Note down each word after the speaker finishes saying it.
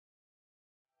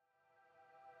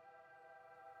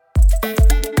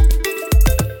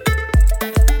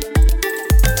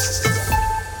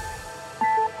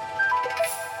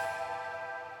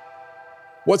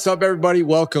What's up, everybody?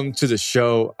 Welcome to the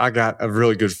show. I got a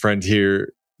really good friend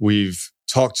here. We've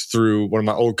talked through one of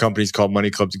my old companies called Money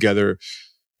Club together.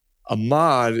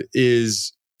 Ahmad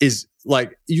is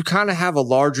like, you kind of have a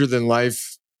larger than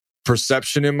life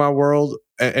perception in my world.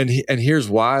 And here's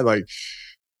why. Like,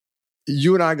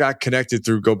 you and I got connected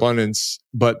through GoBundance,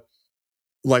 but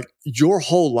like your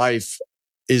whole life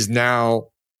is now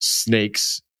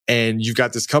snakes. And you've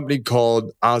got this company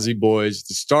called Aussie Boys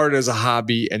that started as a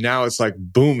hobby and now it's like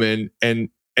booming. And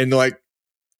like,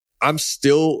 I'm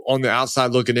still on the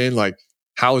outside looking in, like,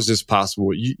 how is this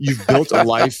possible? You've built a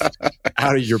life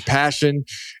out of your passion,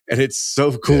 and it's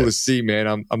so cool to see,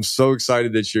 man. I'm so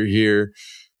excited that you're here.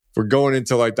 We're going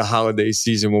into like the holiday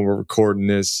season when we're recording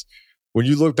this. When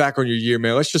you look back on your year,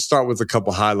 man, let's just start with a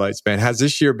couple highlights, man. Has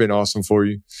this year been awesome for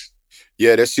you?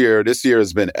 Yeah, this year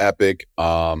has been epic.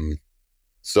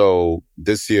 So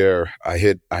this year I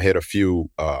hit a few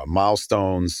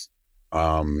milestones.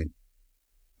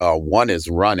 One is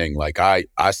running. Like I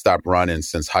stopped running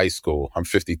since high school. I'm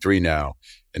 53 now.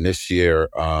 And this year,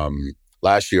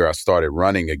 last year I started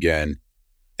running again.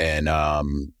 And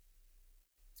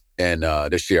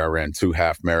this year I ran 2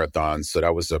 half marathons. So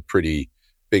that was a pretty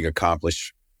big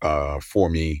accomplishment for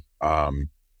me.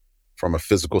 From a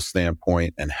physical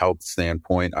standpoint and health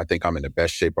standpoint, I think I'm in the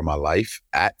best shape of my life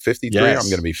at 53. Yes. I'm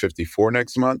going to be 54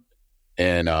 next month.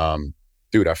 And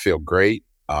dude, I feel great.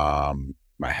 My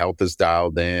health is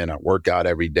dialed in. I work out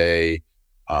every day.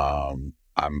 I'm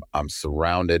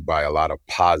surrounded by a lot of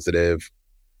positive,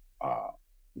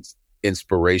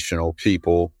 inspirational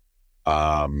people.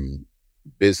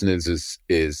 Business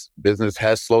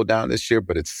has slowed down this year,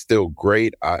 but it's still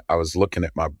great. I was looking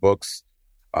at my books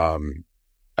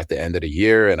at the end of the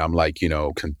year, and I'm like,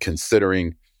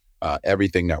 considering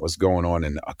everything that was going on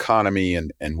in the economy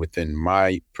and within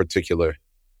my particular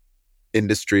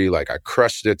industry, like I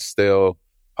crushed it still.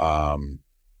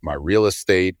 My real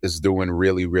estate is doing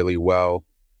really, really well.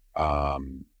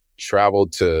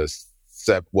 Traveled to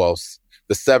the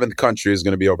 7th country is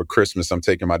going to be over Christmas. I'm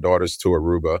taking my daughters to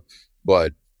Aruba,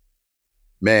 but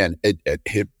man, it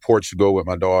hit Portugal with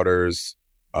my daughters.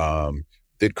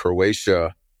 Did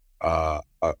Croatia.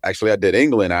 Actually, I did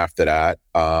England after that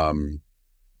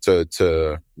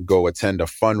to go attend a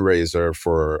fundraiser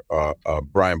for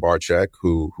Brian Barczyk,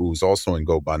 who's also in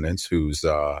GoBundance, who's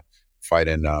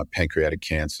fighting pancreatic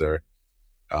cancer.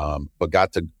 But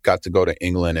got to go to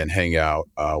England and hang out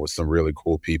with some really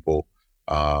cool people.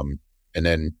 And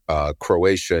then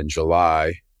Croatia in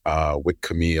July with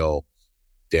Camille,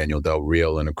 Daniel Del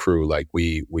Real, and a crew. Like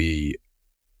we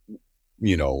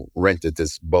rented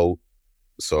this boat.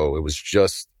 So it was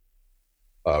just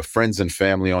friends and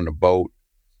family on the boat.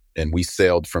 And we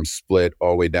sailed from Split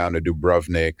all the way down to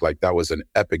Dubrovnik. Like that was an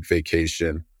epic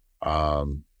vacation.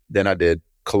 Then I did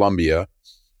Colombia,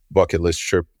 bucket list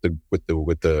trip with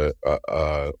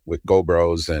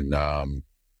GoBros, and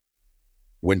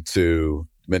went to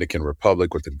Dominican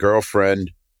Republic with a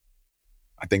girlfriend.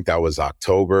 I think that was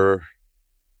October.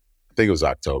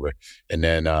 And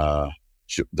then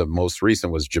the most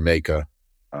recent was Jamaica.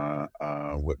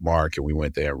 With Mark, and we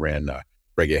went there and ran a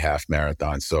reggae half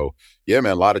marathon. So yeah,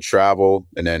 man, a lot of travel,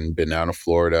 and then been down to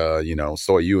Florida,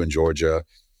 saw you in Georgia.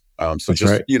 So that's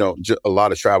just, right. A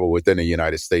lot of travel within the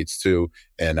United States too.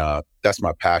 And that's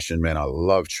my passion, man. I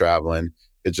love traveling.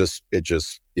 It just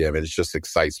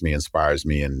excites me, inspires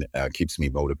me, and keeps me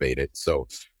motivated. So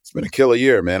it's been a killer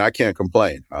year, man. I can't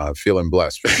complain. Feeling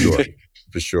blessed for sure.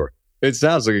 For sure. It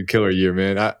sounds like a killer year,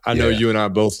 man. I know you and I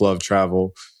both love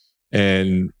travel.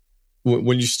 And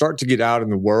when you start to get out in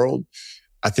the world,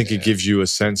 I think it gives you a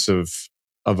sense of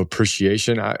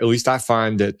appreciation. At least I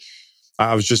find that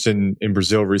I was just in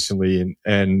Brazil recently,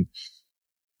 and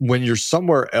when you're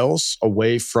somewhere else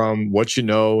away from what you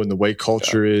know and the way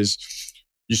culture is,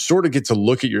 you sort of get to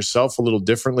look at yourself a little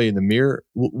differently in the mirror.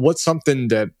 What's something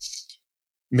that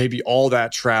maybe all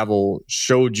that travel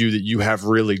showed you that you have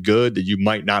really good that you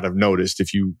might not have noticed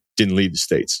if you didn't leave the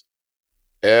States?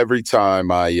 Every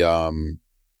time I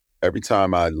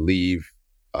leave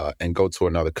and go to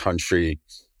another country,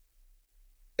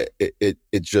 it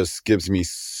just gives me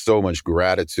so much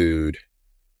gratitude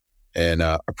and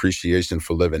appreciation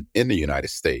for living in the United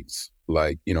States.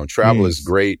 Like, travel is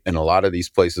great, and a lot of these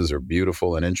places are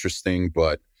beautiful and interesting,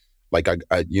 but like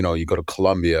you go to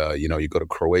Colombia, you go to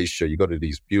Croatia, you go to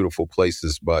these beautiful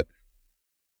places, but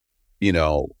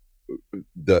the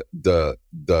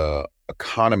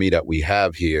economy that we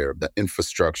have here, the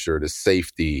infrastructure, the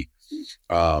safety,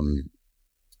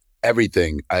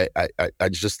 everything. I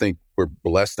just think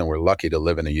we're blessed and we're lucky to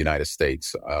live in the United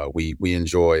States. We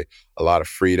enjoy a lot of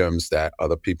freedoms that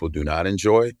other people do not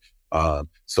enjoy.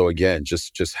 So again,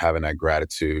 just having that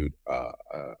gratitude,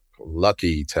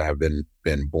 lucky to have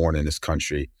been born in this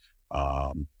country.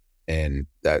 And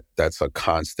that's a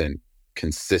constant,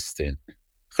 consistent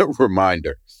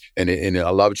reminder. And I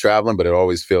love traveling, but it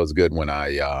always feels good when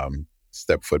I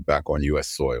step foot back on U.S.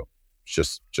 soil.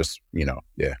 Just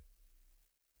yeah.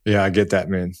 Yeah, I get that,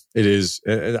 man. It is.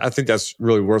 And I think that's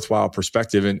really worthwhile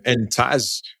perspective and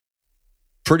ties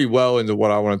pretty well into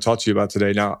what I want to talk to you about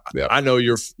today. Now, Yep. I know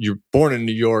you're born in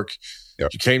New York.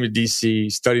 Yep. You came to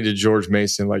DC, studied at George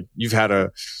Mason. Like, you've had a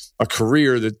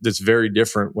career that's very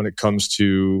different when it comes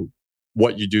to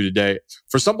what you do today.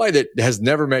 For somebody that has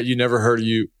never met you, never heard of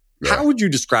you, Yeah. how would you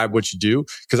describe what you do?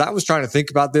 Because I was trying to think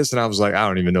about this and I was like, I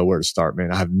don't even know where to start,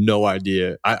 man. I have no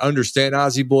idea. I understand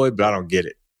Ozzy Boyd, but I don't get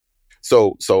it.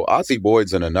 So Ozzy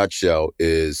Boyd's in a nutshell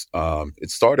is it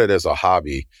started as a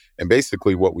hobby, and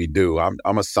basically what we do.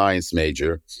 I'm a science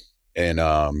major, and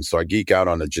so I geek out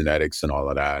on the genetics and all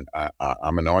of that.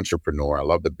 I'm an entrepreneur. I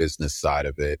love the business side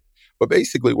of it. But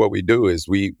basically what we do is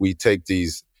we take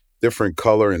these different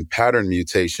color and pattern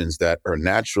mutations that are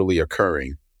naturally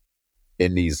occurring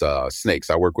in these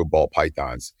snakes. I work with ball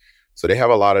pythons, so they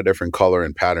have a lot of different color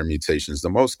and pattern mutations.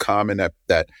 The most common that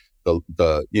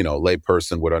the lay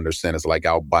person would understand is like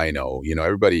albino.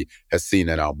 Everybody has seen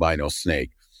an albino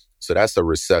snake. So that's a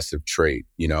recessive trait,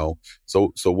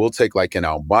 So we'll take like an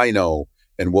albino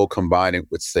and we'll combine it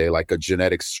with, say, like a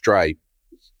genetic stripe,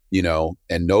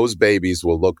 and those babies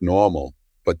will look normal,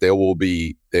 but they will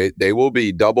be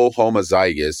double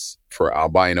homozygous for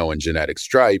albino and genetic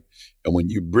stripe. And when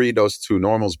you breed those two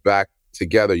normals back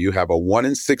together, you have a 1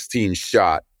 in 16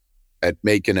 shot at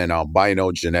making an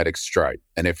albino genetic stripe.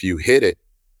 And if you hit it,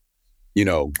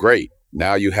 great.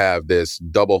 Now you have this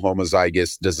double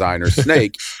homozygous designer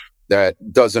snake that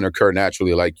doesn't occur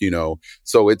naturally,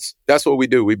 So that's what we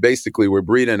do. We're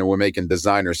breeding and we're making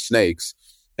designer snakes.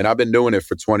 And I've been doing it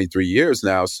for 23 years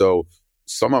now. So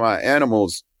some of my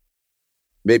animals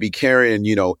may be carrying,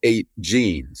 8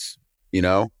 genes,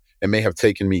 it may have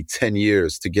taken me 10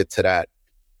 years to get to that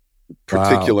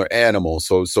particular animal.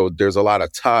 So there's a lot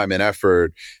of time and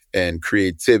effort and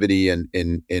creativity in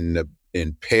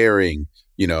pairing,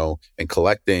 and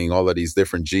collecting all of these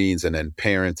different genes and then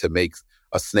pairing to make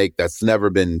a snake that's never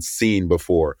been seen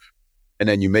before. And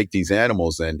then you make these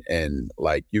animals and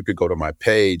like you could go to my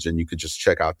page and you could just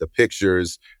check out the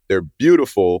pictures. They're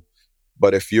beautiful.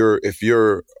 But if you're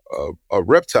a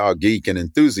reptile geek and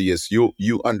enthusiast,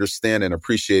 you understand and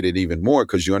appreciate it even more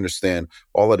because you understand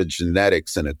all of the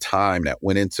genetics and the time that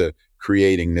went into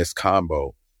creating this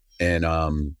combo. And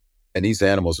these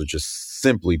animals are just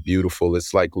simply beautiful.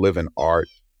 It's like living art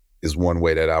is one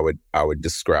way that I would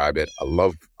describe it. I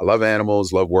love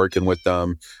animals, love working with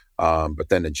them. But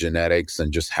then the genetics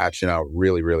and just hatching out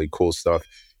really, really cool stuff.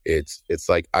 It's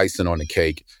like icing on the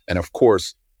cake. And of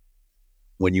course,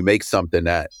 when you make something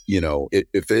that,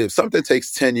 if something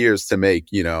takes 10 years to make,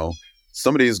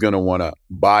 somebody is going to want to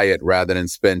buy it rather than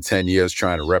spend 10 years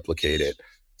trying to replicate it.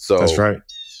 So that's right.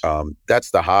 That's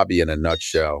the hobby in a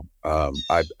nutshell.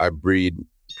 I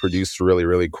produce really,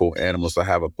 really cool animals. I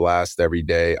have a blast every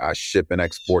day. I ship and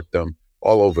export them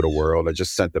all over the world. I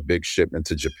just sent a big shipment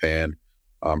to Japan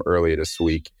earlier this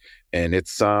week. And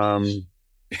it's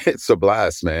a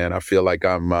blast, man. I feel like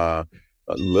I'm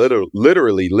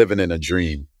literally living in a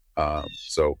dream.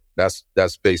 So that's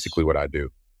basically what I do.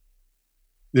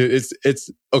 It's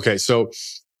okay. So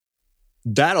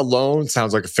that alone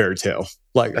sounds like a fairy tale.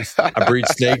 Like, I breed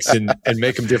snakes and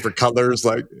make them different colors.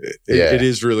 Like, it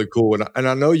is really cool. And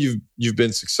I know you've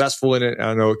been successful in it. And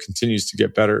I know it continues to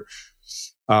get better.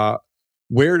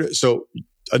 So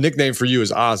a nickname for you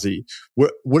is Ozzy.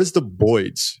 What is the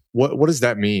Boyd's? What does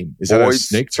that mean? Is that a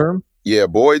snake term? Yeah,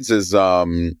 Boyd's is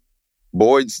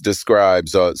Boyd's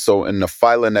describes so in the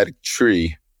phylogenetic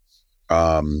tree,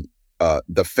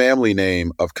 the family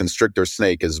name of constrictor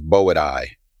snake is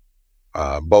Boidae.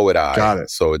 Boidae. Got it.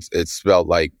 So it's spelled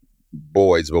like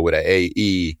Boyd's, but with an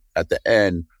AE at the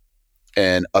end.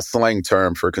 And a slang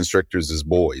term for constrictors is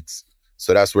Boyd's.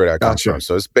 So that's where that comes from.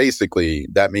 So it's basically,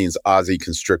 that means Aussie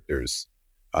constrictors.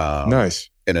 Nice.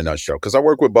 In a nutshell. Because I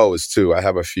work with boas too. I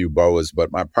have a few boas, but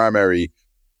the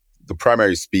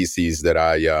primary species that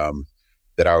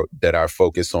I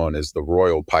focus on is the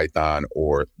royal python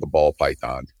or the ball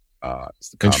python.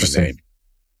 It's the common name.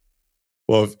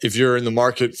 Well, if you're in the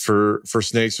market for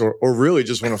snakes or really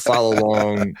just want to follow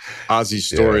along Ozzy's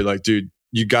story, like, dude,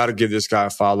 you got to give this guy a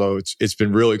follow. It's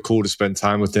been really cool to spend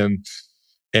time with him.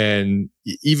 And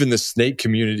even the snake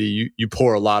community, you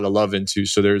pour a lot of love into.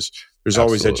 So there's there's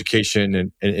always education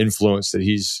and influence that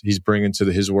he's bringing to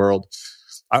his world.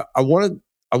 I want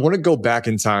to go back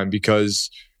in time because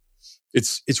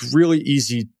it's really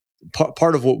easy.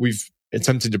 Part of what we've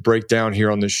attempted to break down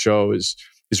here on this show is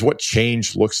what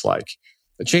change looks like.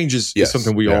 The change is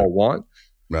something we all want,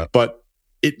 but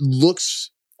it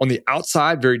looks on the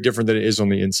outside very different than it is on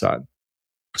the inside.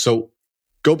 So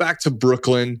go back to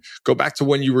Brooklyn, go back to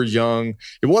when you were young.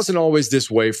 It wasn't always this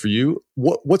way for you.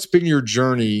 What's been your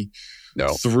journey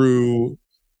through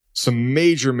some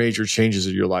major changes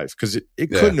in your life? Because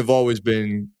it couldn't have always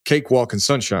been cakewalk and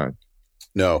sunshine.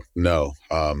 No.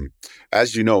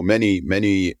 As you know, many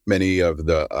of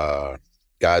the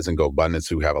guys in GoBundance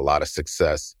who have a lot of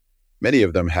success, many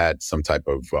of them had some type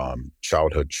of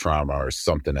childhood trauma or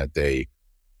something that they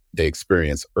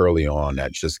experienced early on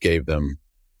that just gave them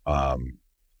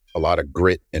a lot of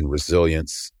grit and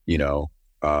resilience,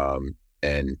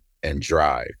 and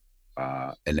drive.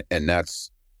 And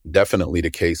that's definitely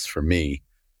the case for me.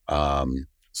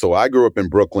 So I grew up in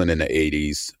Brooklyn in the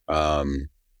 80s.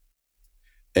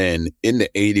 And in the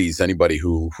 80s, anybody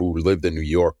who lived in New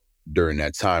York during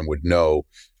that time would know,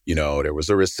 there was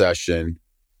a recession,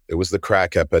 there was the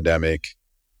crack epidemic,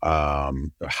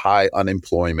 high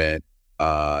unemployment.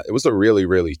 It was a really,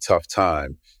 really tough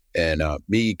time. And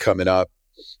me coming up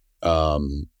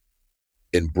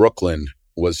in Brooklyn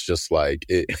was just like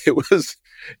it was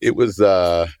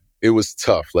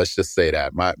tough. Let's just say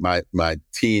that my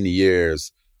teen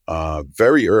years,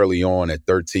 very early on at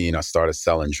 13, I started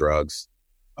selling drugs.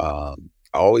 I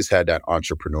always had that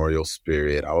entrepreneurial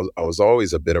spirit. I was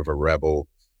always a bit of a rebel,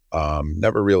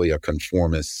 never really a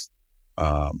conformist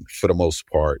for the most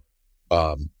part.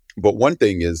 But one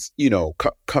thing is,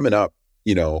 coming up,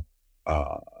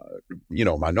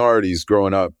 minorities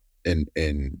growing up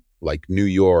in like New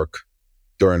York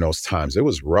during those times, it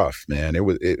was rough, man.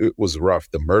 It was rough.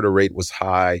 The murder rate was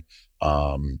high.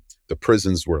 The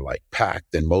prisons were like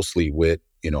packed and mostly with,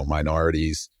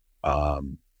 minorities.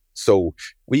 So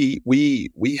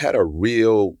we had a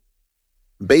real,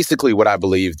 basically what I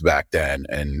believed back then,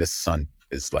 and this sun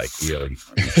is like really,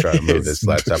 I'm trying to move this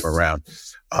laptop around.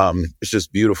 It's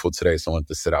just beautiful today, so I want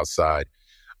to sit outside.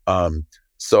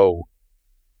 So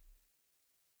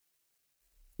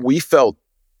we felt,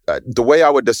 the way I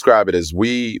would describe it is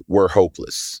we were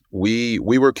hopeless. We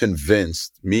were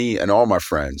convinced, me and all my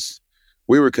friends,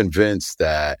 we were convinced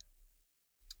that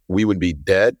we would be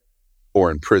dead or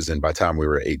in prison by the time we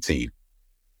were 18.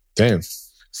 Damn.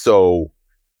 So,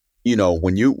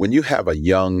 when you have a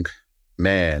young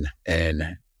man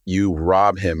and you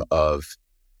rob him of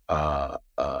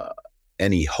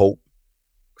any hope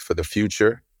for the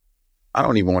future, I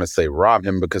don't even want to say rob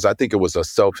him, because I think it was a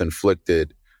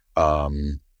self-inflicted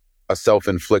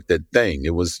thing.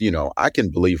 It was, I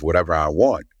can believe whatever I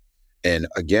want. And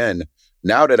again,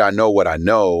 now that I know what I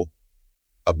know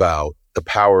about the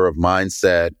power of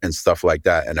mindset and stuff like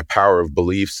that, and the power of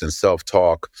beliefs and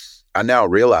self-talk, I now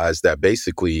realize that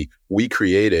basically we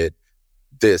created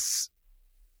this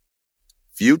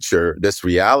future, this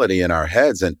reality in our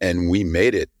heads, and we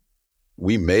made it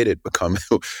become,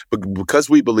 because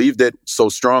we believed it so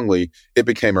strongly, it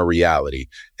became a reality.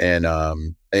 And I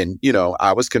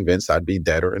was convinced I'd be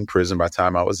dead or in prison by the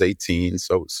time I was 18.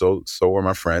 So were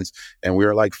my friends. And we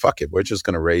were like, fuck it. We're just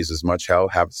going to raise as much hell,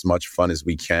 have as much fun as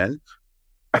we can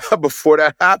before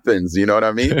that happens. You know what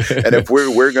I mean? And if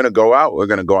we're going to go out, we're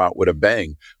going to go out with a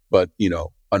bang. But,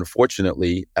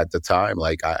 unfortunately at the time,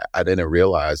 like I didn't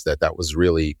realize that was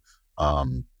really a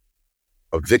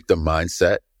victim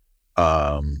mindset.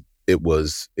 It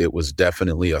was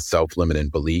definitely a self-limiting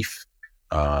belief.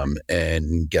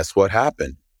 And guess what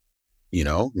happened? Me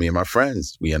and my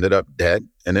friends, we ended up dead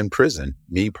and in prison.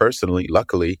 Me personally,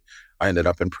 luckily, I ended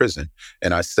up in prison.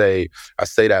 And I say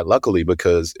that luckily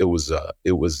because it was a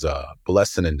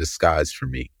blessing in disguise for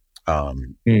me.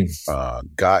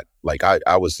 God, like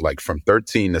I was like from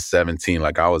 13 to 17,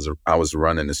 like I was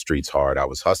running the streets hard. I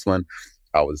was hustling.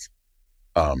 I was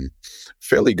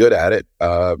fairly good at it.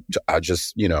 I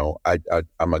just,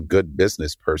 I'm a good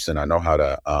business person. I know how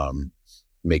to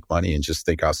make money and just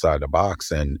think outside the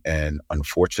box. And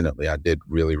unfortunately, I did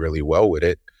really, really well with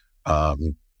it.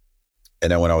 And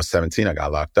then when I was 17, I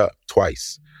got locked up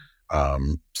twice.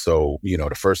 So,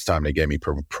 the first time they gave me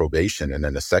probation, and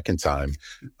then the second time,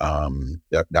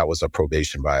 that was a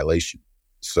probation violation.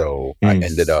 So I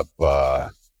ended up, for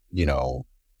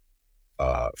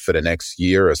the next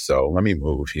year or so, let me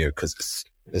move here because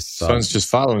this sun's just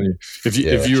following you.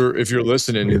 If you're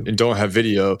listening and don't have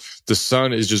video, the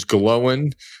sun is just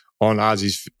glowing on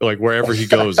Ozzy's, like wherever he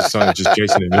goes, the sun is just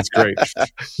chasing him. It's great.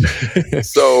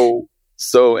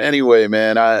 So anyway,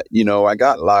 man, I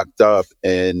got locked up,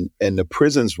 and the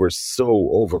prisons were so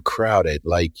overcrowded,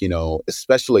 like,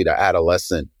 especially the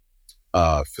adolescent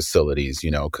facilities,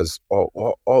 because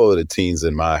all of the teens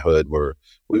in my hood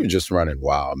we were just running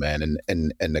wild, man.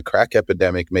 And the crack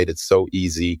epidemic made it so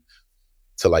easy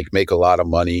to like make a lot of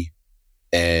money.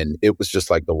 And it was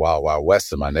just like the wild, wild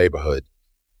west in my neighborhood.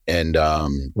 And,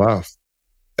 Wow.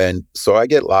 and so I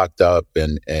get locked up,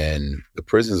 and the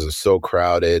prisons are so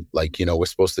crowded. Like, we're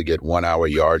supposed to get 1 hour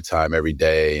yard time every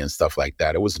day and stuff like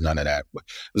that. It was none of that. It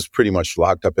was pretty much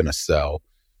locked up in a cell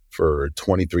for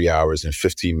 23 hours and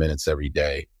 15 minutes every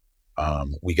day.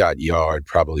 We got yard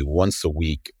probably once a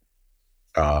week.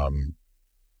 So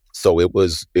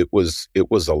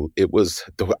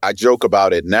I joke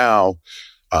about it now.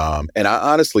 And I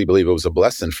honestly believe it was a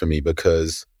blessing for me,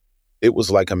 because it was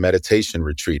like a meditation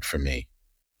retreat for me.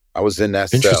 I was in that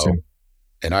cell,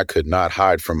 and I could not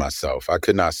hide from myself. I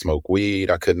could not smoke weed.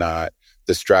 I could not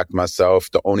distract myself.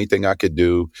 The only thing I could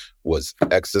do was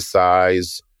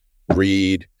exercise,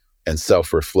 read, and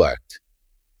self-reflect.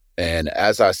 And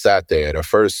as I sat there, the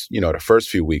first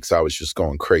few weeks, I was just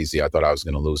going crazy. I thought I was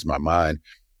going to lose my mind.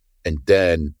 And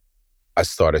then I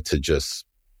started to just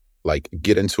like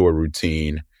get into a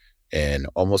routine, and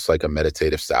almost like a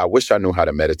meditative. I wish I knew how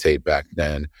to meditate back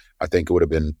then. I think it would have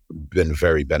been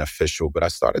very beneficial. But I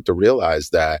started to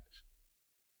realize that,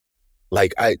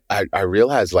 like, I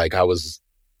realized like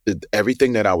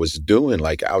everything that I was doing,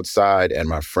 like outside and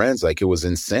my friends, like it was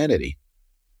insanity.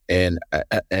 And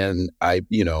I,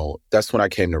 that's when I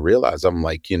came to realize, I'm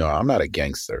like, I'm not a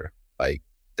gangster. Like,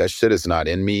 that shit is not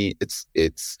in me.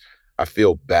 I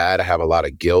feel bad. I have a lot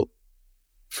of guilt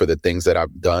for the things that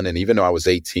I've done. And even though I was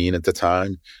 18 at the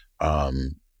time, I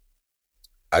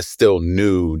still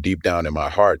knew deep down in my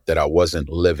heart that I wasn't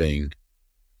living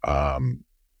a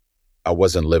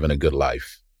good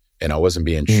life, and I wasn't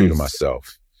being true to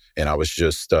myself. And I was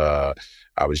just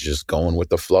going with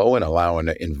the flow and allowing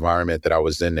the environment that I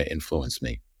was in to influence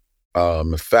me.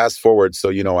 Fast forward. So,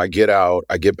 I get out,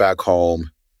 I get back home.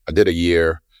 I did a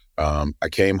year. I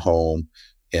came home,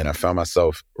 and I found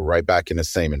myself right back in the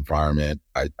same environment.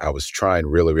 I was trying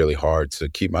really, really hard to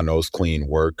keep my nose clean,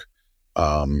 work,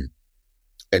 and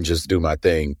just do my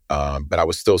thing. But I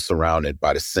was still surrounded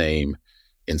by the same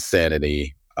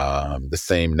insanity, the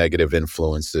same negative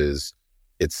influences,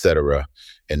 etc.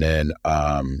 And then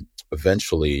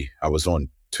eventually I was on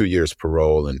 2 years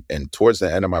parole. And towards the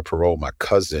end of my parole, my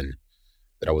cousin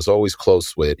that I was always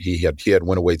close with, he had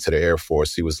went away to the Air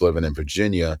Force. He was living in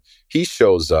Virginia. He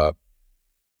shows up,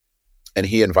 and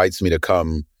he invites me to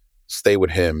come stay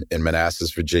with him in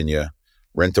Manassas, Virginia,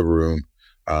 rent a room,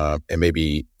 and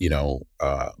maybe,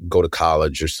 go to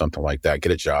college or something like that,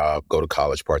 get a job, go to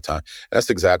college part-time. And that's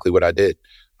exactly what I did.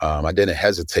 I didn't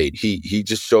hesitate. He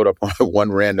just showed up on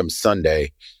one random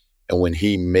Sunday. And when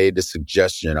he made the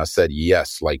suggestion, I said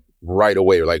yes, like right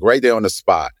away, like right there on the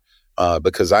spot,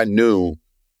 because I knew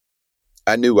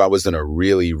I was in a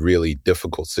really, really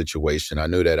difficult situation. I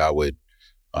knew that I would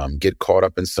get caught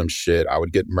up in some shit. I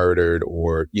would get murdered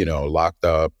or, locked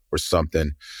up or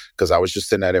something, because I was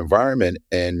just in that environment.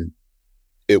 And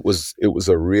it was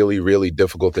a really, really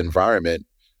difficult environment.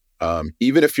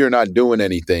 Even if you're not doing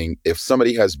anything, if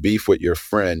somebody has beef with your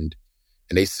friend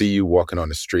and they see you walking on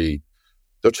the street,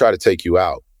 they'll try to take you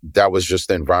out. That was just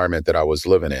the environment that I was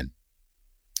living in.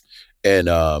 And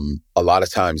a lot of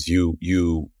times when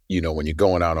you're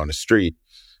going out on the street,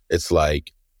 it's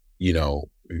like, you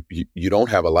don't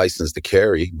have a license to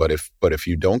carry, but if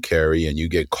you don't carry and you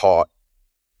get caught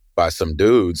by some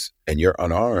dudes and you're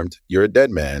unarmed, you're a dead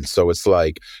man. So it's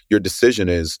like your decision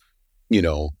is,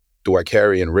 do I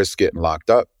carry and risk getting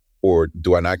locked up, or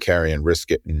do I not carry and risk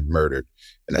getting murdered?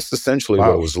 And that's essentially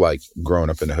what it was like growing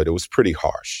up in the hood. It was pretty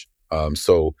harsh.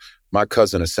 So my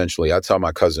cousin, essentially, I tell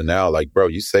my cousin now, like, bro,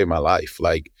 you saved my life.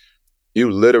 Like,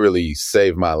 you literally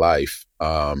saved my life.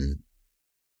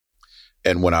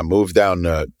 And when I moved down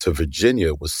to Virginia,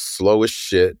 it was slow as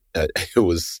shit. It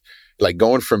was like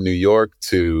going from New York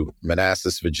to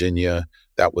Manassas, Virginia.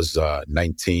 That was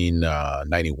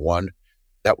 1991.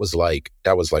 That was like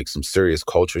some serious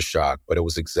culture shock, but it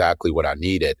was exactly what I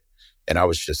needed. And I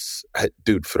was just,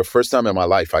 dude, for the first time in my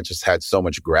life, I just had so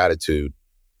much gratitude.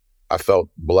 I felt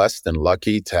blessed and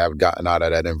lucky to have gotten out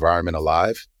of that environment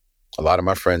alive. A lot of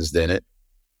my friends didn't.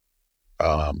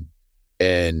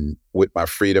 And with my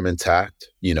freedom intact,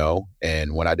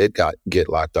 and when I did get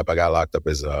locked up, I got locked up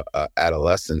as a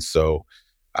adolescent. So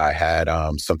I had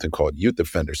something called youth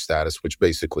offender status, which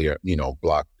basically,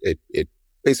 blocked it. It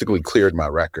basically cleared my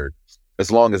record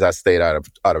as long as I stayed out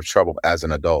of trouble as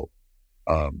an adult.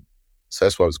 So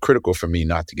that's why it was critical for me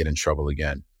not to get in trouble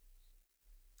again.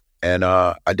 And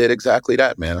I did exactly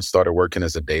that, man. I started working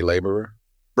as a day laborer.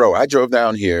 Bro, I drove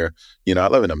down here. I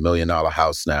live in $1 million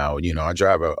house now. I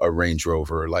drive a Range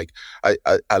Rover. Like,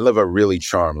 I live a really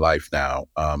charmed life now.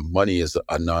 Money is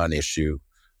a non-issue.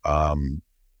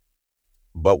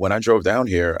 But when I drove down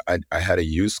here, I had a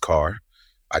used car.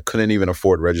 I couldn't even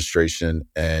afford registration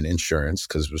and insurance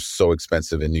because it was so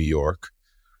expensive in New York.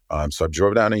 So I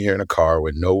drove down here in a car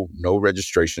with no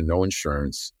registration, no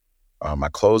insurance. My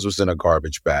clothes was in a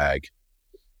garbage bag.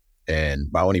 And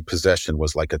my only possession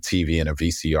was like a TV and a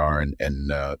VCR and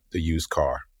the used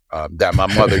car that my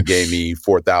mother gave me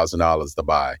 $4,000 to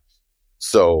buy.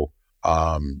 So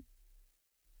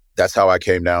that's how I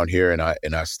came down here, and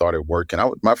I started working.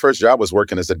 My first job was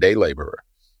working as a day laborer.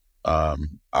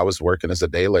 I was working as a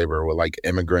day laborer with like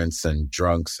immigrants and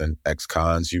drunks and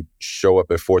ex-cons. You show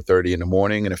up at 4:30 in the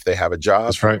morning, and if they have a job,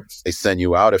 that's right, they send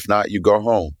you out. If not, you go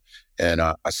home. And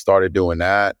I started doing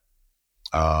that.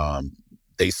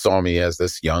 They saw me as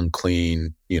this young,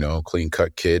 clean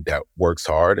cut kid that works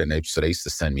hard. And they used to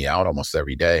send me out almost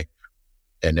every day.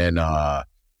 And then I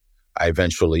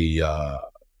eventually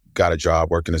got a job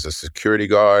working as a security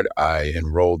guard. I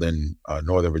enrolled in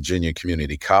Northern Virginia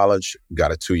Community College,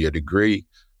 got a 2-year degree.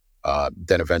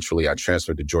 Then eventually I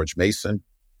transferred to George Mason.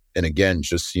 And again,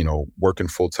 just, working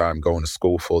full-time, going to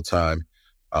school full-time.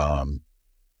 And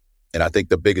I think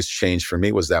the biggest change for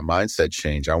me was that mindset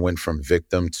change. I went from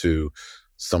victim to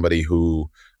somebody who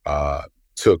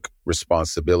took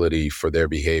responsibility for their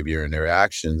behavior and their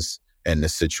actions and the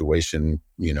situation,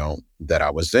 that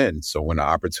I was in. So when the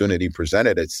opportunity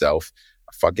presented itself,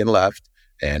 I fucking left,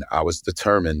 and I was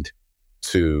determined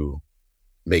to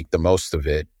make the most of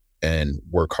it and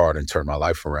work hard and turn my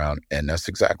life around. And that's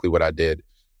exactly what I did.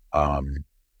 And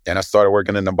I started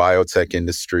working in the biotech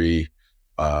industry.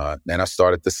 Then I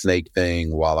started the snake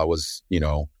thing while I was,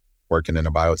 working in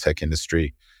the biotech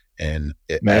industry, and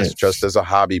just as a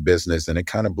hobby business, and it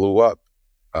kind of blew up.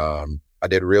 I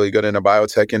did really good in the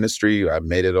biotech industry. I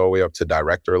made it all the way up to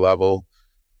director level.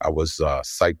 I was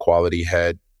site quality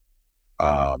head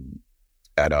at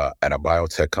a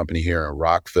biotech company here in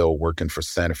Rockville, working for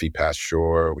Sanofi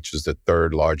Pasteur, which is the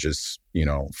third largest,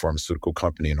 pharmaceutical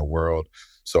company in the world.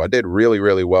 So I did really,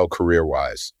 really well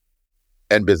career-wise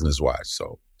and business-wise.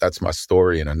 So that's my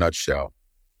story in a nutshell.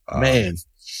 Man.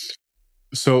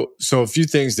 So a few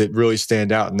things that really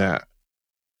stand out in that.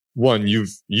 One,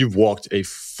 you've walked a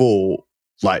full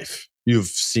life. You've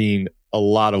seen a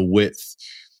lot of width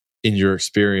in your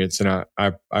experience, and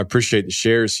I appreciate the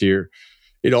shares here.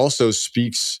 It also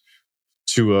speaks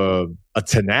to a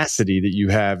tenacity that you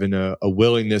have and a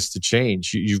willingness to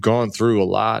change. You've gone through a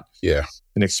lot,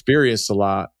 and experienced a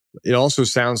lot. It also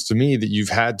sounds to me that you've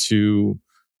had to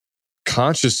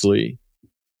consciously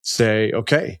say,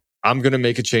 okay, I'm going to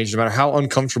make a change. No matter how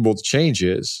uncomfortable the change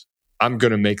is, I'm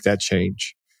going to make that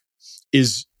change.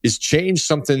 Is change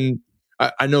something,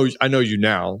 I know you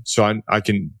now, so I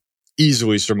can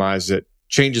easily surmise that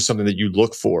change is something that you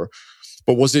look for.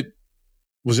 But was it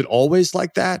always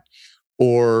like that?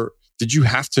 Or did you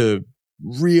have to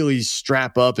really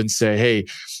strap up and say, hey,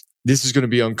 this is going to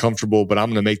be uncomfortable, but I'm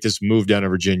going to make this move down to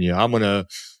Virginia. I'm going to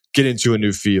get into a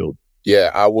new field.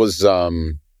 Yeah, I was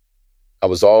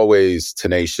always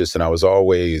tenacious, and I was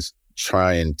always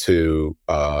trying to,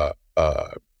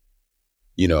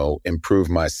 improve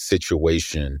my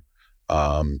situation.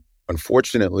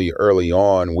 Unfortunately, early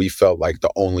on, we felt like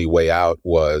the only way out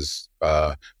was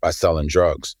by selling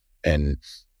drugs, and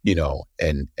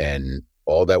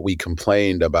all that we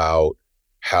complained about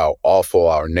how awful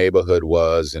our neighborhood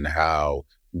was and how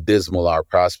dismal our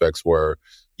prospects were.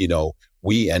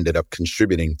 We ended up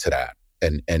contributing to that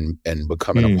and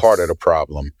becoming a part of the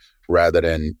problem rather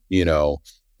than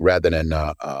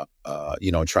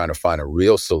trying to find a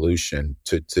real solution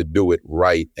to do it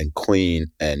right and clean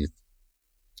and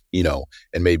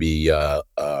maybe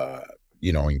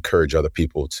encourage other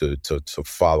people to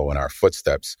follow in our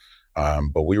footsteps.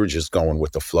 But we were just going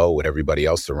with the flow with everybody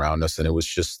else around us, and it was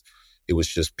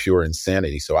just pure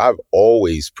insanity. So I've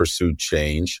always pursued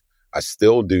change. I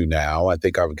still do now. I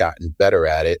think I've gotten better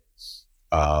at it.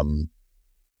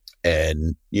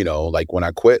 And, like when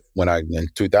I quit, in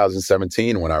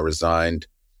 2017, when I resigned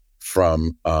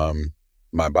from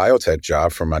my biotech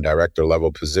job, from my director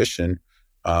level position,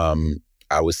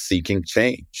 I was seeking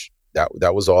change.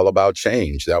 That was all about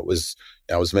change. I was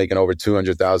making over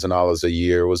 $200,000 a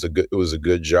year. It was a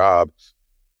good job,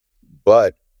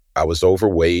 but I was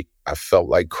overweight. I felt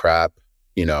like crap.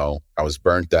 I was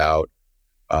burnt out.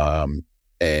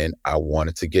 And I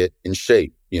wanted to get in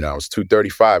shape. I was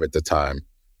 235 at the time.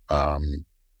 I'm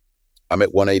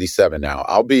at 187 now.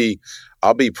 I'll be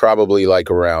probably like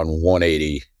around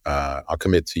 180 I'll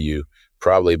commit to you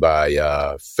probably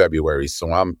by February.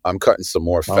 So I'm cutting some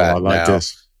more Oh, fat I like now.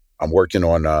 this. I'm working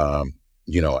on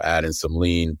adding some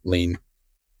lean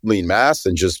mass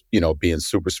and just being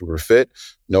super fit.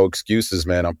 No excuses,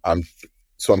 man. I'm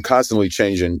constantly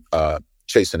chasing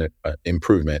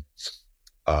improvement.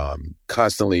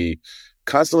 Constantly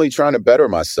trying to better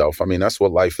myself. I mean, that's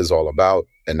what life is all about,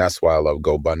 and that's why I love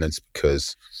Go Abundance,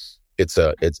 because it's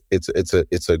a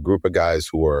group of guys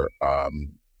who are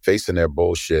facing their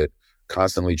bullshit,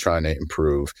 constantly trying to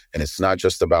improve. And it's not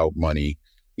just about money.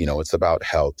 It's about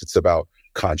health. It's about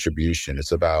contribution.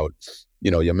 It's about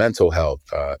your mental health.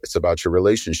 It's about your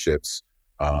relationships,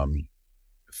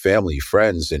 family,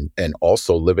 friends, and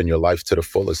also living your life to the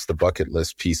fullest, the bucket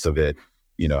list piece of it,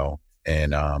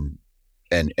 and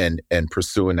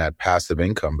pursuing that passive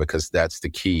income, because that's the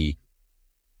key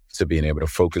to being able to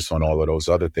focus on all of those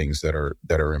other things that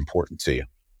are important to you.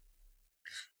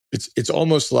 It's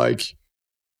almost like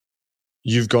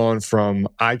you've gone from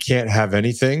I can't have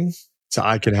anything to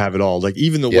I can have it all. Like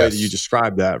even the way that you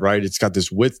describe that, right? It's got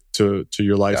this width to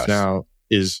your life now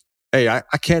is, hey, I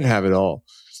can't have it all.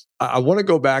 I want to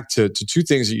go back to two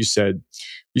things that you said.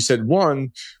 You said,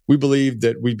 one, we believe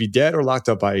that we'd be dead or locked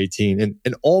up by 18.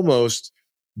 And almost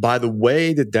by the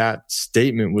way that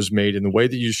statement was made and the way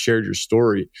that you shared your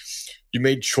story, you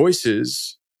made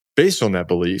choices based on that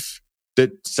belief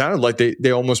that sounded like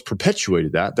they almost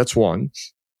perpetuated that. That's one.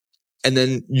 And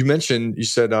then you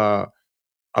said, I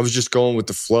was just going with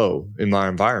the flow in my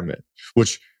environment,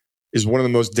 which is one of the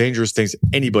most dangerous things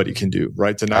anybody can do,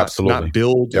 right? To not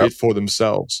build it for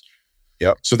themselves.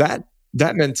 Yep. So that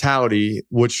mentality,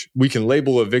 which we can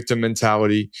label a victim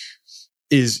mentality,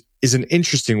 is an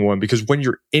interesting one, because when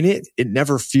you're in it, it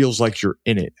never feels like you're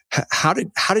in it. How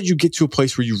did you get to a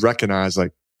place where you recognize,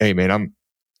 like, hey man,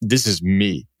 this is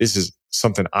me. This is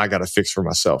something I got to fix for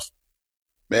myself?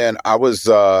 Man, I was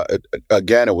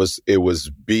again, it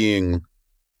was being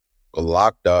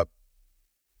locked up,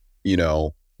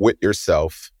 with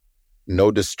yourself, no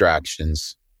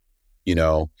distractions,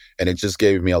 and it just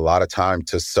gave me a lot of time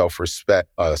to self-reflect,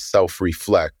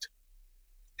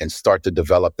 and start to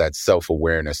develop that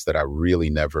self-awareness that I really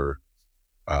never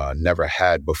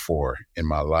had before in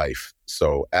my life.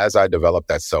 So as I developed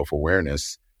that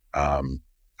self-awareness, I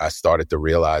started to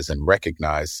realize and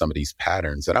recognize some of these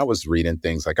patterns. And I was reading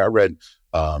things like I read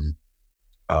the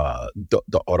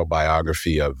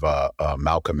autobiography of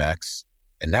Malcolm X,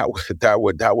 and that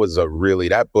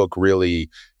book really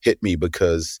hit me,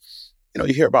 because you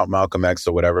hear about Malcolm X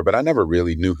or whatever, but I never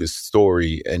really knew his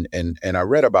story. And I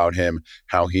read about him,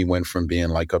 how he went from being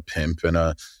like a pimp and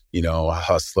a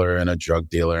hustler and a drug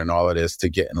dealer and all of this to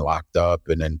getting locked up,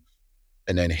 and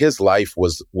then his life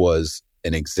was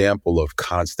an example of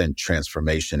constant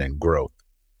transformation and growth.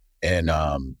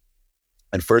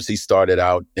 And first he started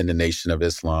out in the Nation of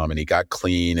Islam, and he got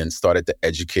clean and started to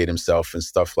educate himself and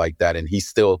stuff like that. And he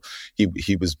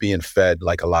was being fed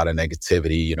like a lot of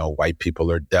negativity, white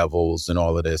people are devils and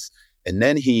all of this. And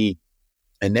then he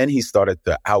started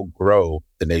to outgrow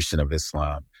the Nation of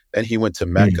Islam. Then he went to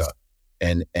Mecca,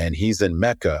 and he's in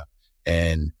Mecca,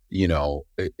 and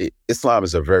Islam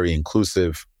is a very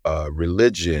inclusive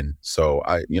religion. So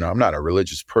I'm not a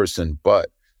religious person, but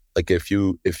like if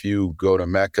you go to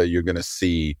Mecca, you're going to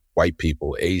see white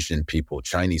people, Asian people,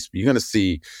 Chinese. You're going to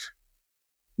see,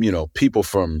 people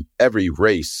from every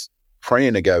race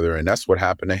praying together. And that's what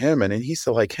happened to him. And then he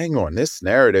said, like, hang on, this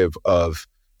narrative of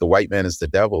the white man is the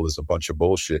devil is a bunch of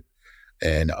bullshit.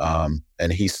 And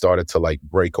he started to like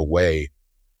break away.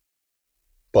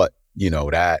 But,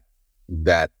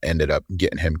 that ended up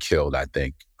getting him killed, I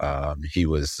think. He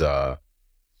was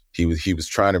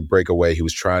trying to break away. He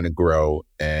was trying to grow.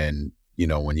 And,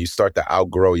 when you start to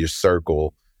outgrow your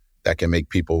circle, that can make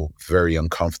people very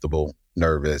uncomfortable,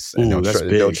 nervous. And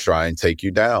they'll try and take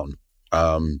you down.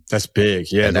 That's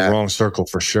big. Yeah, the wrong circle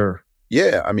for sure.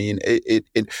 Yeah, I mean,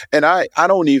 and I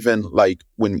don't even like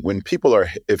when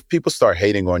if people start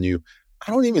hating on you,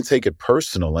 I don't even take it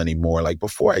personal anymore. Like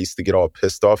before, I used to get all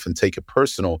pissed off and take it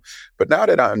personal. But now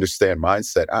that I understand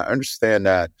mindset, I understand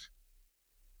that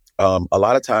a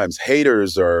lot of times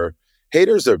haters are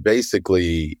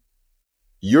basically,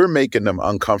 you're making them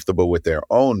uncomfortable with their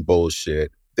own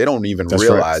bullshit. They don't even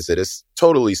realize it. It's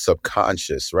totally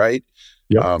subconscious, right?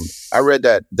 Yep. I read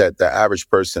that the average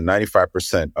person,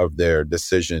 95% of their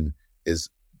decision is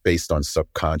based on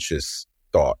subconscious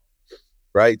thought,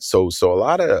 right? So a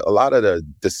lot of the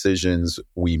decisions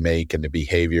we make and the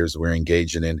behaviors we're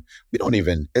engaging in, we don't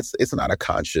even, it's not a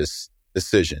conscious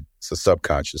decision. It's a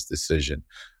subconscious decision.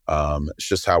 It's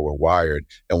just how we're wired.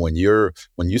 And when you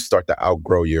start to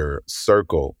outgrow your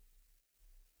circle,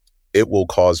 it will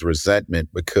cause resentment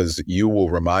because you will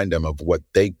remind them of what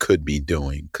they could be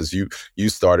doing, because you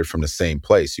started from the same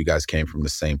place. You guys came from the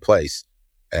same place.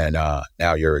 And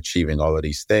now you're achieving all of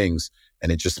these things,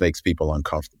 and it just makes people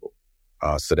uncomfortable.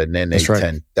 So then That's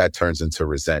right. that turns into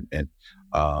resentment.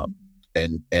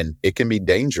 And it can be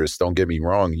dangerous. Don't get me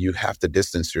wrong. You have to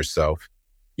distance yourself,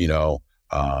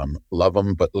 love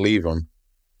them, but leave them.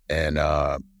 And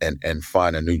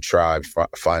find a new tribe,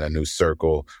 find a new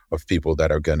circle of people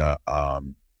that are gonna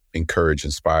encourage,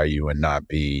 inspire you, and not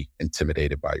be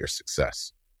intimidated by your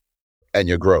success and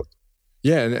your growth.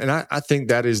 Yeah, and I think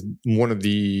that is one of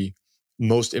the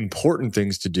most important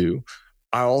things to do.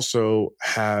 I also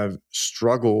have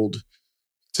struggled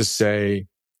to say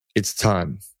it's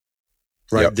time,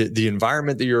 right? Yep. The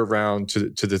environment that you're around,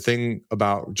 to the thing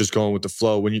about just going with the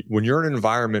flow. When you're in an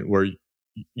environment where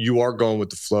you are going with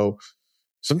the flow,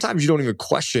 sometimes you don't even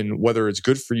question whether it's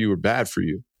good for you or bad for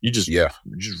you. You just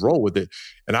roll with it.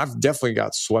 And I've definitely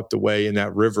got swept away in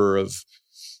that river of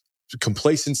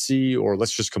complacency, or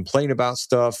let's just complain about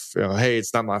stuff. Hey,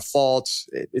 it's not my fault.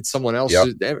 It's someone else.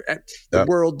 Yep. The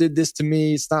world did this to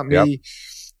me. It's not me. Yep.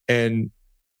 And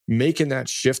making that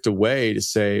shift away to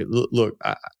say, look,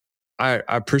 I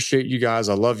appreciate you guys.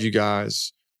 I love you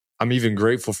guys. I'm even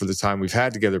grateful for the time we've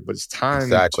had together, but it's time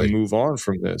to move on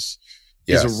from this.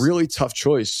 Is a really tough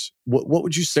choice. What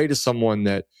would you say to someone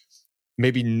that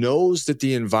maybe knows that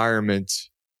the environment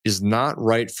is not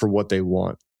right for what they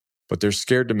want, but they're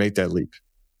scared to make that leap?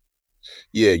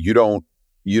 Yeah, you don't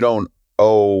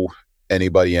owe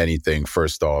anybody anything.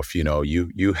 First off,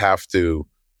 you have to,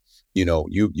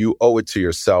 you owe it to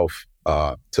yourself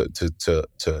to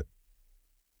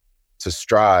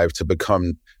strive to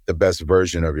become the best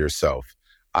version of yourself.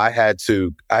 I had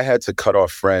to cut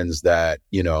off friends that,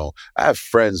 I have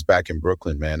friends back in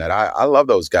Brooklyn, man, that I love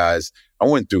those guys. We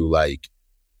went through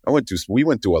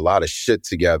a lot of shit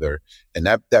together, and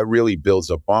that really builds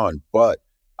up on, but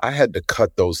I had to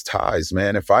cut those ties,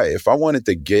 man. If I wanted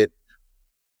to get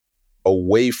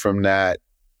away from that,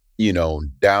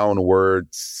 downward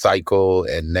cycle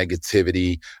and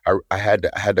negativity, I had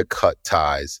to cut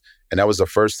ties. And that was the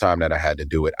first time that I had to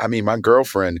do it. I mean, my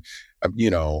girlfriend,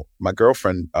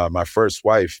 my first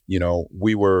wife,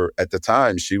 we were, at the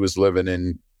time, she was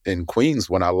living in Queens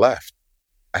when I left.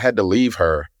 I had to leave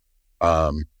her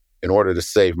in order to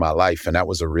save my life. And that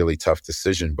was a really tough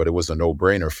decision, but it was a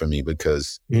no-brainer for me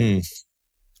because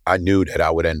I knew that I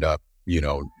would end up,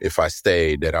 if I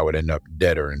stayed, that I would end up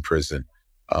dead or in prison.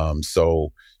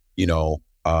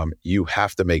 You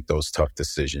have to make those tough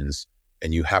decisions,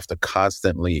 and you have to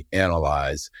constantly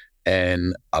analyze.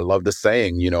 And I love the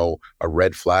saying, a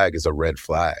red flag is a red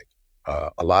flag.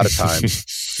 A lot of times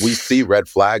we see red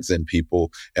flags in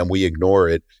people and we ignore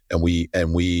it, and we,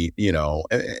 and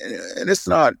it's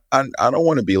not, I don't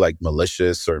want to be like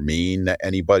malicious or mean to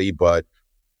anybody, but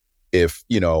if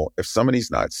somebody's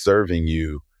not serving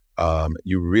you,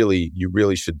 you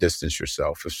really should distance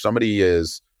yourself. If somebody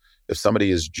is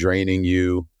draining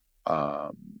you,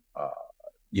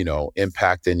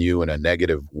 impacting you in a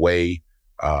negative way,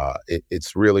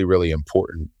 it's really, really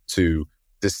important to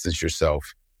distance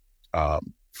yourself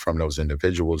from those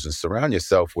individuals and surround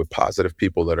yourself with positive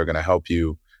people that are going to help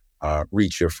you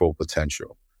reach your full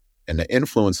potential. And the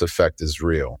influence effect is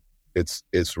real. It's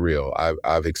real.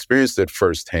 I've experienced it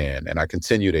firsthand, and I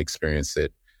continue to experience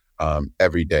it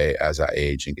every day as I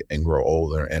age and grow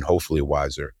older and hopefully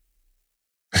wiser.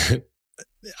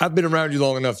 I've been around you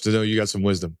long enough to know you got some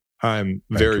wisdom. I'm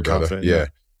very confident. Yeah.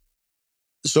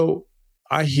 So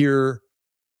I hear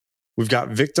we've got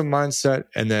victim mindset,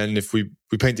 and then if we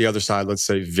paint the other side, let's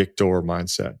say victor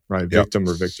mindset, right? Yep. Victim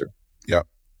or victor. Yep.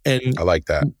 And I like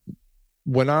that.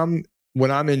 When I'm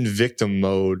in victim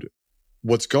mode,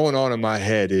 what's going on in my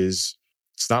head is,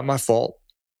 it's not my fault.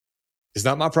 It's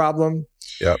not my problem.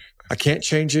 Yep. I can't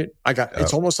change it.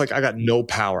 It's almost like I got no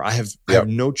power. I have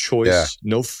no choice,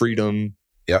 no freedom.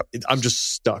 Yep. I'm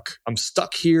just stuck. I'm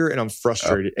stuck here, and I'm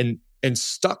frustrated. And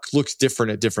stuck looks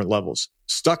different at different levels.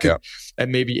 Stuck at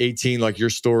maybe 18, like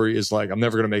your story is like, I'm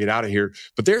never going to make it out of here.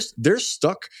 But they're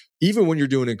stuck even when you're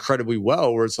doing incredibly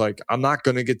well, where it's like, I'm not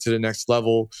going to get to the next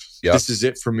level. Yep. This is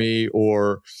it for me.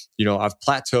 Or, I've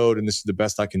plateaued and this is the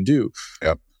best I can do.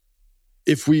 Yep.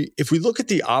 If we look at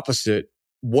the opposite,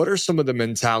 what are some of the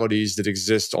mentalities that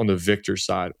exist on the victor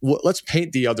side? Let's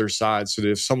paint the other side so that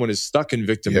if someone is stuck in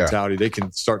victim mentality, they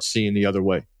can start seeing the other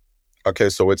way. Okay,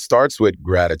 so it starts with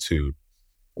gratitude.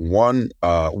 One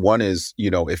is,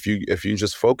 if you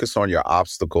just focus on your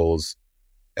obstacles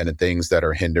and the things that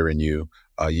are hindering you,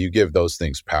 you give those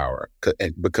things power.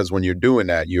 Because when you're doing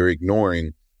that, you're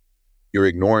ignoring you're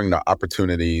ignoring the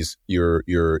opportunities. You're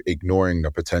ignoring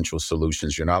the potential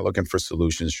solutions. You're not looking for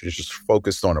solutions. You're just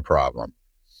focused on a problem.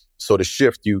 So to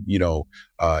shift, you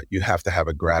have to have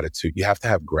a gratitude. You have to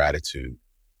have gratitude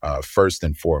first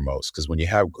and foremost, because when you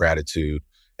have gratitude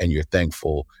and you're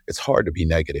thankful, it's hard to be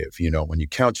negative. When you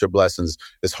count your blessings,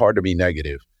 it's hard to be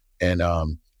negative. And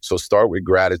so start with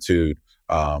gratitude,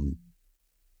 and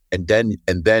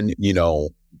then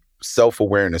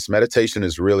self-awareness. Meditation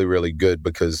is really, really good,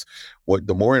 because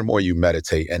the more and more you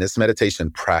meditate, and it's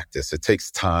meditation practice, it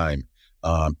takes time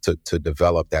to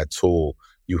develop that tool.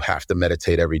 You have to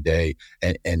meditate every day,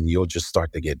 and you'll just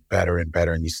start to get better and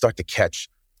better, and you start to catch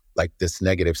like this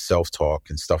negative self-talk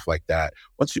and stuff like that.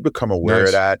 Once you become aware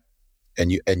of that,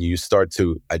 and you start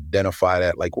to identify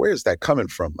that, like, where is that coming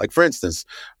from? Like, for instance,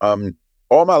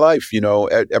 all my life,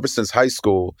 ever since high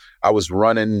school, I was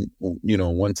running,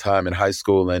 one time in high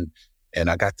school, and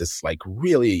I got this like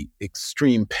really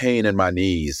extreme pain in my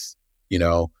knees,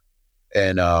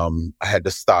 and I had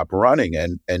to stop running,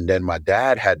 and then my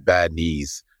dad had bad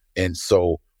knees. And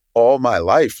so all my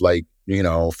life, like,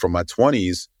 from my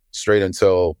 20s straight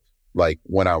until like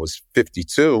when I was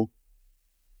 52,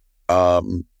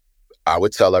 I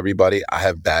would tell everybody I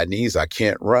have bad knees. I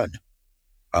can't run.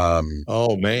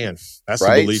 Oh man, that's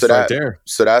right? a belief right there.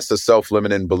 So that's a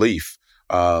self-limiting belief.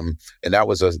 And that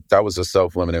was a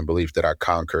self-limiting belief that I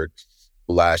conquered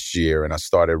last year. And I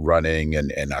started running,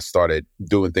 and I started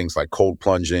doing things like cold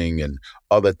plunging and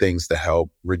other things to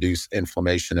help reduce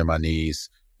inflammation in my knees,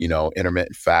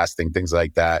 intermittent fasting, things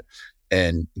like that.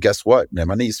 And guess what, man,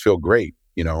 my knees feel great.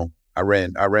 I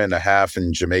ran a half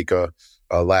in Jamaica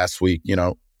last week,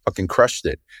 fucking crushed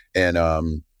it. And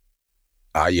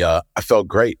I felt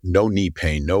great. No knee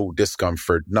pain, no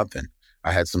discomfort, nothing.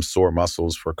 I had some sore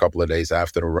muscles for a couple of days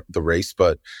after the race,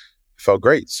 but felt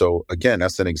great. So again,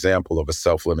 that's an example of a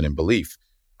self-limiting belief.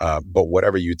 But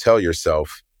whatever you tell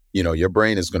yourself, your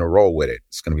brain is going to roll with it.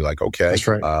 It's going to be like, okay, that's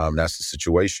right. That's the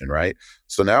situation, right?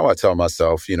 So now I tell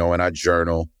myself, when I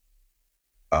journal,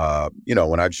 I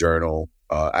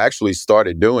actually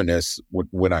started doing this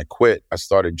when I quit. I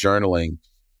started journaling.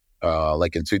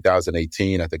 Like in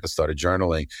 2018, I think I started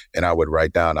journaling, and I would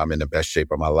write down, I'm in the best shape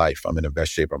of my life. I'm in the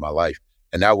best shape of my life.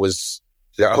 And that was,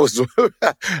 I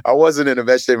wasn't in the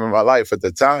best shape of my life at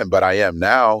the time, but I am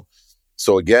now.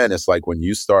 So again, it's like when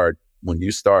you start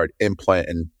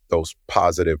implanting those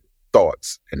positive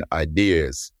thoughts and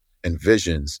ideas and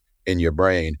visions in your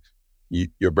brain,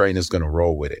 your brain is going to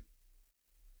roll with it.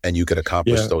 And you could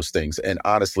accomplish those things. And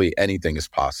honestly, anything is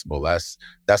possible. That's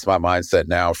my mindset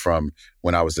now from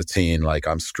when I was a teen. Like,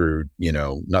 I'm screwed,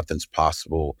 nothing's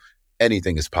possible.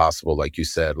 Anything is possible. Like you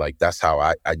said, like, that's how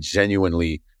I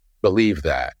genuinely believe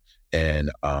that.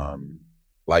 And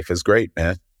life is great,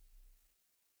 man.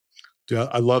 Dude,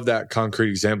 I love that concrete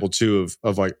example too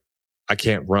of like, I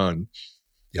can't run.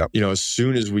 Yep. As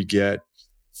soon as we get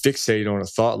fixated on a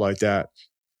thought like that,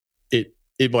 it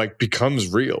like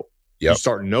becomes real. Yep. You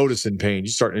start noticing pain. You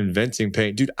start inventing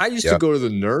pain. Dude, I used to go to the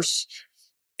nurse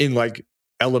in like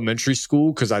elementary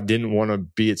school because I didn't want to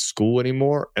be at school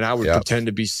anymore. And I would pretend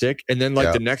to be sick. And then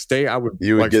like the next day I would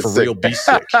like for real be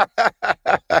sick.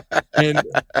 and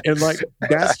like,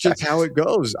 that's just how it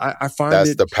goes. I find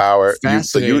that's the power.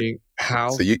 Fascinating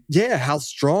how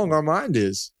strong our mind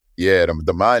is. Yeah,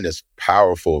 the mind is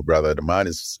powerful, brother. The mind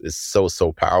is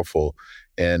so powerful.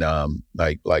 And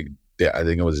I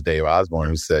think it was Dave Osborne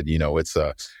who said, it's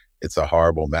a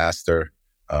horrible master,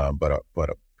 but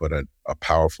a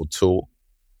powerful tool.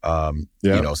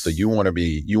 So you want to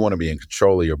be in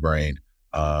control of your brain.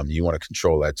 You want to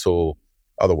control that tool.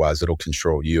 Otherwise, it'll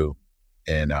control you.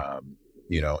 And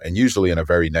and usually in a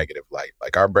very negative light.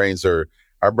 Like, our brains are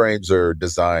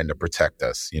designed to protect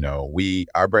us.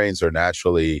 Our brains are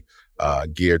naturally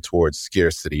geared towards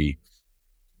scarcity.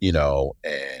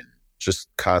 And just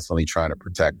constantly trying to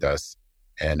protect us.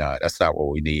 And that's not what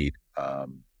we need.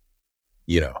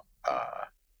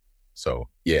 So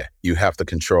yeah, you have to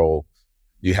control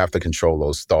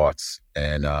those thoughts.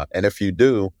 And if you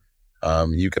do,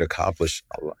 you could accomplish,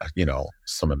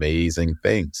 some amazing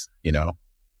things,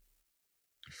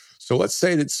 So let's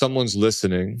say that someone's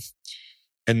listening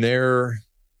and they're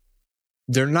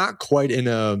not quite in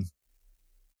a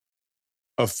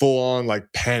full on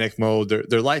like panic mode.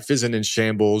 Their life isn't in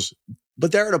shambles,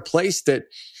 but they're at a place that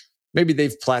maybe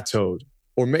they've plateaued,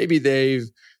 or maybe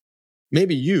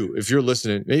you, if you're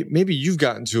listening, maybe you've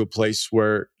gotten to a place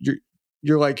where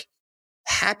you're like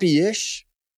happy-ish,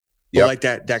 but like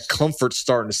that comfort's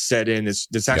starting to set in.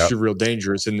 It's actually real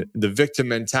dangerous. And the victim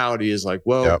mentality is like,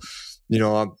 well,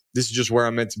 this is just where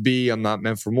I'm meant to be. I'm not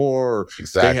meant for more. Or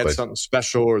they had Exactly. something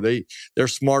special, or they're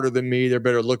smarter than me. They're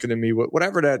better looking than me.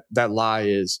 Whatever that lie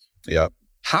is. Yeah.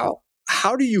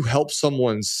 How do you help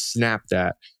someone snap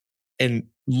that and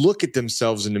look at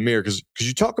themselves in the mirror? Because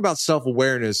you talk about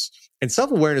self-awareness, and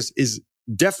self-awareness is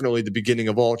definitely the beginning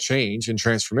of all change and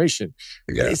transformation.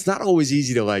 Yeah. It's not always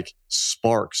easy to like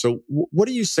spark. So what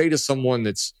do you say to someone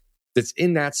that's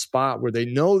in that spot where they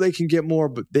know they can get more,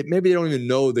 but maybe they don't even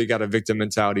know they got a victim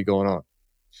mentality going on?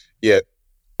 Yeah.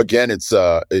 Again,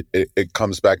 it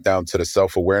comes back down to the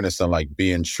self-awareness and like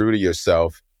being true to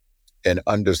yourself and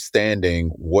understanding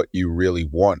what you really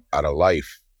want out of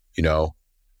life. You know,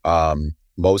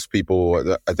 most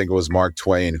people, I think it was Mark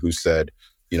Twain who said,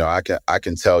 you know, I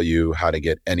can tell you how to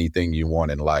get anything you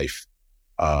want in life.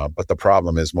 But the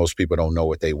problem is most people don't know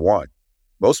what they want.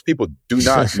 Most people do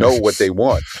not know what they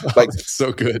want. Like, oh, that's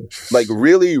so good. Like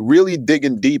really, really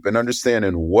digging deep and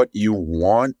understanding what you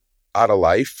want out of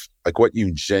life, like what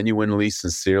you genuinely,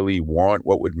 sincerely want,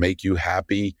 what would make you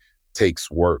happy, takes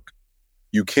work.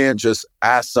 You can't just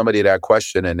ask somebody that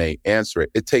question and they answer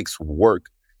it. It takes work.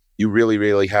 You really,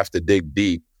 really have to dig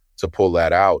deep to pull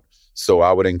that out. So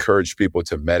I would encourage people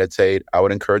to meditate. I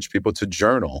would encourage people to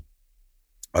journal.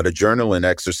 The journaling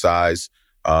exercise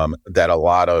that a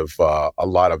lot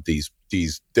of these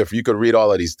different, you could read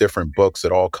all of these different books.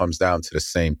 It all comes down to the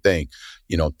same thing,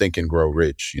 you know, Think and Grow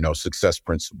Rich, you know, Success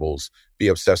Principles, Be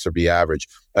Obsessed or Be Average.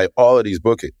 Like all of these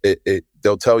books,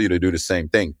 they'll tell you to do the same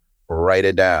thing. Write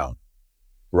it down.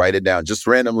 Write it down. Just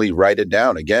randomly write it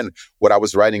down. Again, what I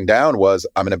was writing down was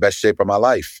I'm in the best shape of my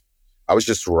life. I was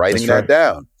just writing that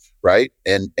down. Right.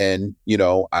 And, you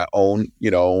know, I own, you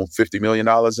know, $50 million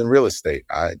in real estate.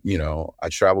 I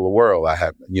travel the world. I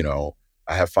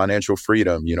have financial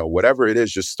freedom, you know, whatever it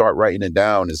is, just start writing it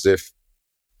down as if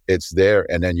it's there.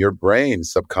 And then your brain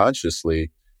subconsciously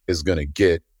is going to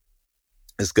get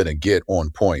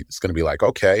on point. It's going to be like,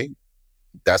 okay,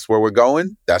 that's where we're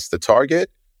going. That's the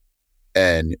target.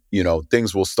 And, you know,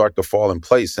 things will start to fall in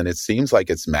place. And it seems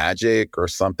like it's magic or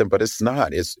something, but it's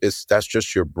not. That's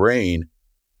just your brain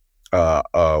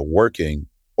working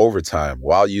overtime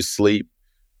while you sleep,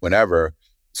 whenever,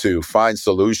 to find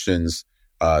solutions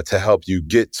to help you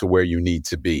get to where you need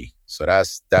to be. So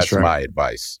that's right. My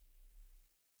advice.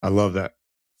 I love that.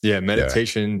 Yeah,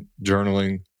 meditation,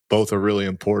 journaling, both are really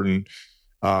important.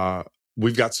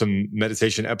 We've got some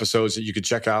meditation episodes that you could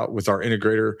check out with our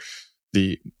integrator,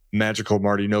 the magical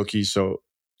Marty Noki. So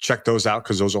check those out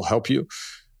because those will help you.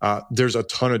 There's a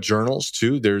ton of journals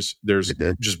too. There's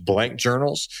just blank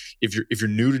journals. If you're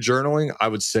new to journaling, I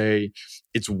would say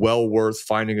it's well worth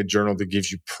finding a journal that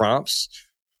gives you prompts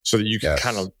so that you can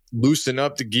kind of loosen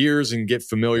up the gears and get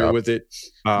familiar with it.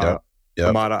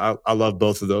 Ahmad, I love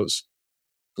both of those.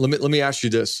 Let me ask you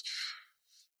this,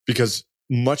 because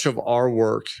much of our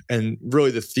work and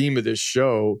really the theme of this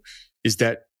show is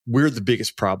that we're the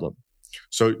biggest problem.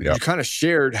 So you kind of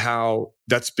shared how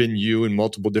that's been you in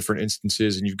multiple different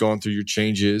instances and you've gone through your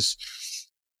changes.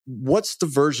 What's the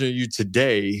version of you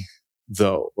today,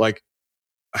 though? Like,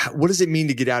 what does it mean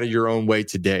to get out of your own way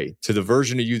today to the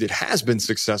version of you that has been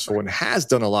successful and has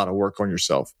done a lot of work on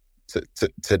yourself?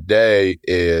 Today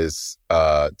is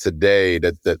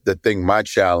the thing. My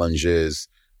challenge is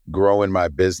growing my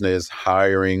business,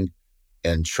 hiring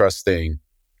and trusting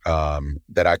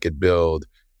that I could build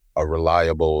a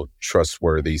reliable,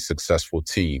 trustworthy, successful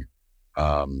team.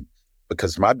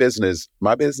 Because my business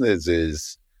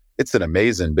is, it's an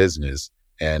amazing business.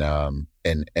 And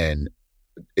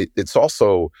it's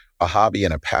also a hobby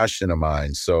and a passion of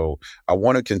mine. So I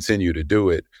want to continue to do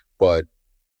it, but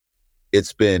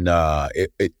it's been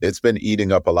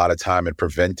eating up a lot of time and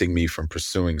preventing me from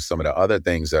pursuing some of the other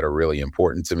things that are really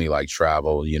important to me, like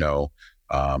travel, you know,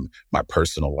 my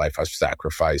personal life. I've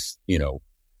sacrificed, you know,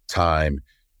 time,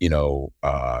 in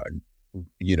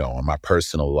my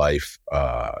personal life,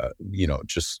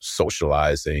 just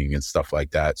socializing and stuff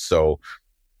like that. So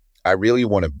I really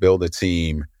want to build a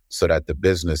team so that the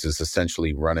business is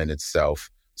essentially running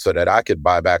itself, so that I could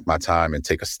buy back my time and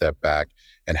take a step back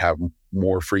and have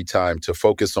more free time to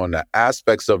focus on the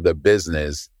aspects of the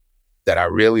business that I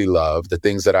really love, the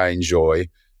things that I enjoy,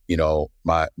 you know,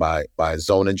 my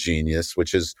zone of genius,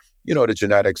 which is, you know, the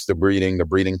genetics, the breeding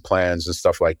plans and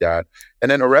stuff like that.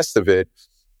 And then the rest of it,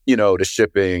 you know, the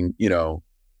shipping, you know,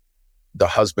 the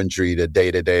husbandry, the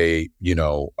day-to-day, you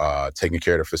know, taking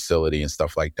care of the facility and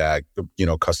stuff like that, you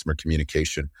know, customer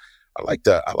communication. I like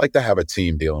to have a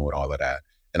team dealing with all of that.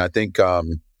 And I think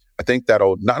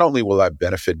that'll, not only will that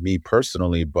benefit me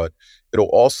personally, but it'll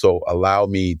also allow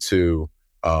me to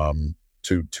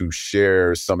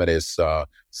share some of this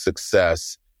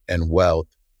success and wealth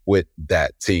with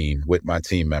that team, with my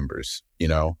team members,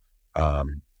 I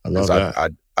love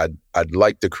that. I'd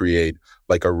like to create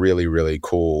like a really, really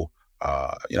cool,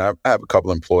 I have a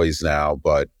couple employees now,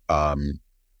 but I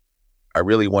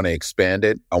really want to expand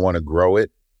it. I want to grow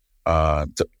it to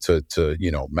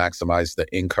maximize the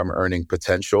income earning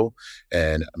potential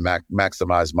and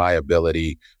maximize my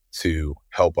ability to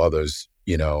help others,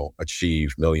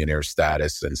 achieve millionaire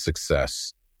status and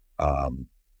success,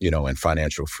 and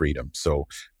financial freedom. So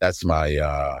that's my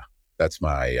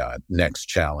next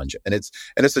challenge, and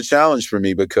it's a challenge for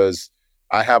me because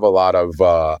I have a lot of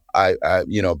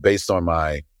based on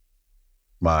my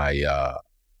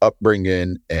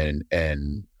upbringing and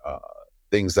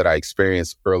things that I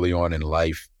experienced early on in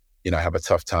life. I have a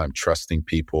tough time trusting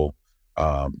people.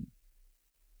 I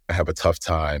have a tough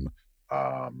time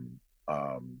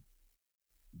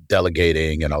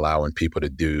delegating and allowing people to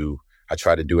do. I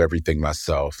try to do everything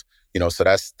myself. So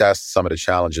that's some of the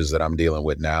challenges that I'm dealing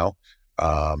with now.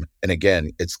 And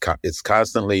again, it's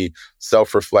constantly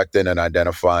self-reflecting and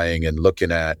identifying and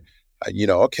looking at,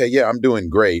 okay, yeah, I'm doing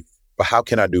great, but how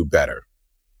can I do better?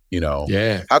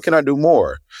 How can I do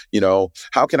more?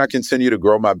 How can I continue to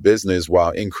grow my business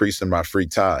while increasing my free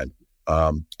time,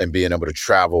 and being able to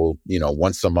travel,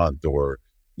 once a month, or,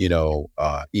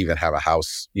 even have a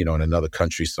house, in another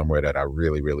country somewhere that I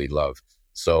really, really love.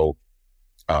 So,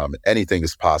 anything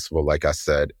is possible, like I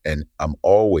said, and I'm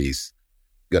always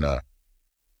gonna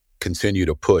continue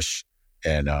to push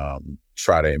and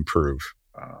try to improve.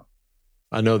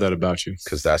 I know that about you,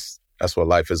 because that's what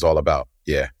life is all about.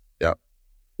 Yeah.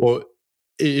 Well,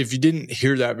 if you didn't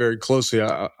hear that very closely,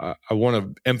 I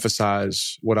want to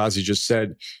emphasize what Ozzy just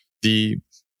said. The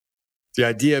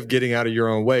idea of getting out of your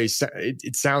own way,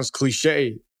 it sounds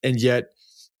cliche, and yet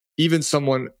even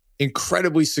someone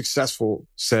incredibly successful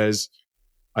says,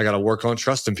 I got to work on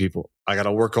trusting people. I got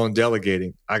to work on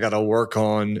delegating. I got to work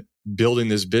on building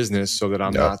this business so that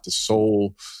I'm not the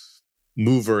sole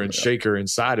mover and shaker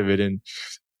inside of it. And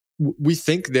we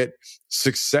think that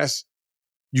success,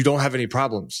 you don't have any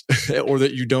problems or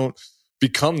that you don't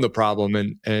become the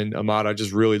problem. And Ahmad, I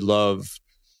just really love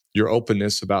your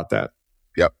openness about that.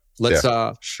 Yep.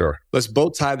 Let's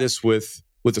both tie this with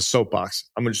a soapbox.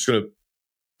 I'm just going to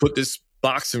put this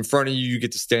box in front of you. You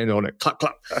get to stand on it. Clap,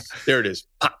 clap. There it is.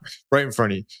 Pop, right in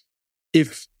front of you.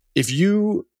 If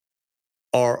you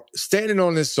are standing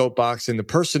on this soapbox and the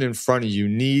person in front of you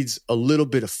needs a little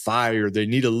bit of fire, they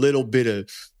need a little bit of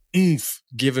oomph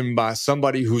given by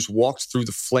somebody who's walked through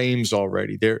the flames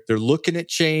already. They're looking at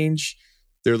change.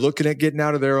 They're looking at getting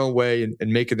out of their own way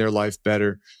and making their life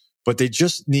better. But they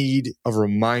just need a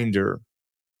reminder,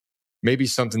 maybe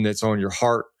something that's on your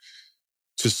heart,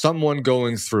 to someone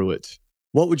going through it.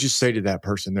 What would you say to that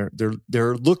person?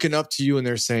 They're looking up to you and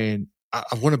they're saying,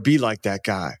 I want to be like that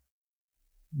guy.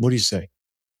 What do you say?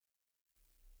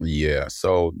 Yeah.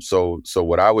 So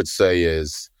what I would say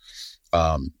is,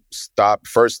 stop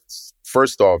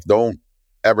first off, don't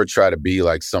ever try to be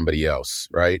like somebody else,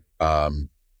 right?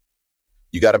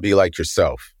 You got to be like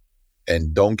yourself,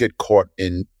 and don't get caught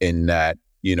in that,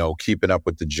 keeping up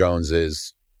with the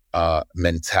Joneses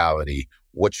mentality.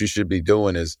 What you should be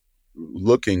doing is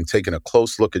taking a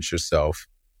close look at yourself,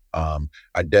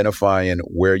 identifying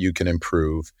where you can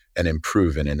improve and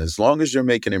improving. And as long as you're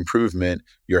making improvement,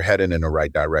 you're heading in the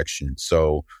right direction.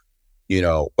 So,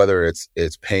 whether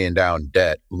it's paying down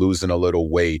debt, losing a little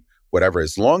weight, whatever,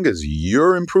 as long as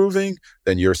you're improving,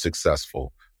 then you're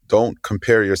successful. Don't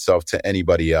compare yourself to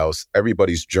anybody else.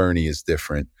 Everybody's journey is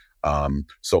different.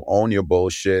 So own your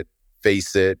bullshit,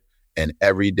 face it, and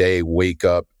every day wake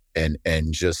up and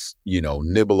just,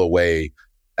 nibble away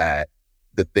at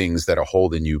the things that are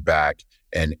holding you back,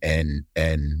 and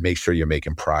make sure you're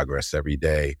making progress every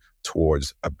day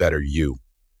towards a better you.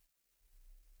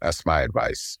 That's my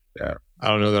advice. Yeah. I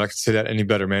don't know that I can say that any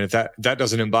better, man. If that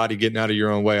doesn't embody getting out of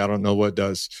your own way, I don't know what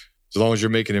does. As long as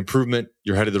you're making improvement,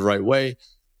 you're headed the right way.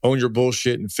 Own your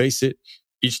bullshit and face it.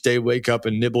 Each day, wake up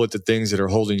and nibble at the things that are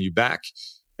holding you back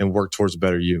and work towards a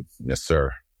better you. Yes,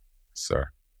 sir. Sir.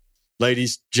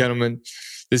 Ladies, gentlemen,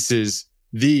 this is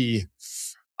the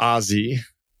Ozzy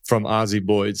from Ozzy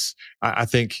Boyds. I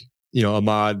think,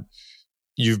 Ahmad,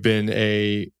 you've been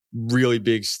a really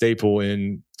big staple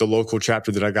in the local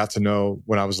chapter that I got to know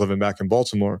when I was living back in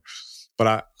Baltimore.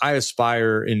 But I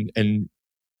aspire and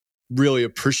really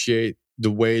appreciate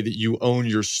the way that you own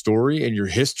your story and your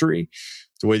history,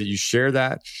 the way that you share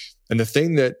that. And the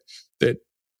thing that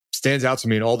stands out to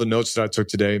me in all the notes that I took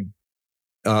today,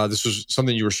 this was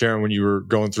something you were sharing when you were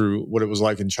going through what it was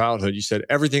like in childhood. You said,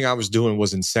 everything I was doing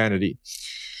was insanity.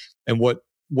 And what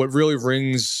really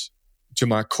rings to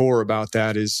my core about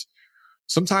that is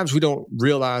sometimes we don't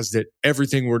realize that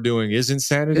everything we're doing is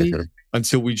insanity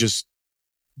until we just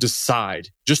decide,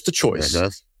 just the choice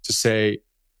to say,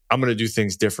 I'm going to do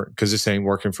things different because this ain't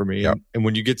working for me. And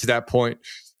when you get to that point,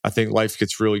 I think life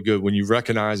gets really good. When you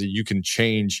recognize that you can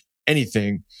change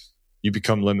anything, you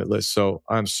become limitless. So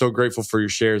I'm so grateful for your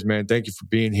shares, man. Thank you for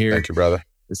being here. Thank you, brother.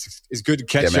 It's good to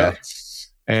catch up.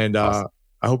 And awesome.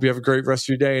 I hope you have a great rest of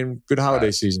your day and good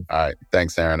holiday season. All right.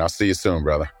 Thanks, Aaron. I'll see you soon,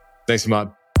 brother. Thanks,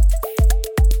 Ahmad.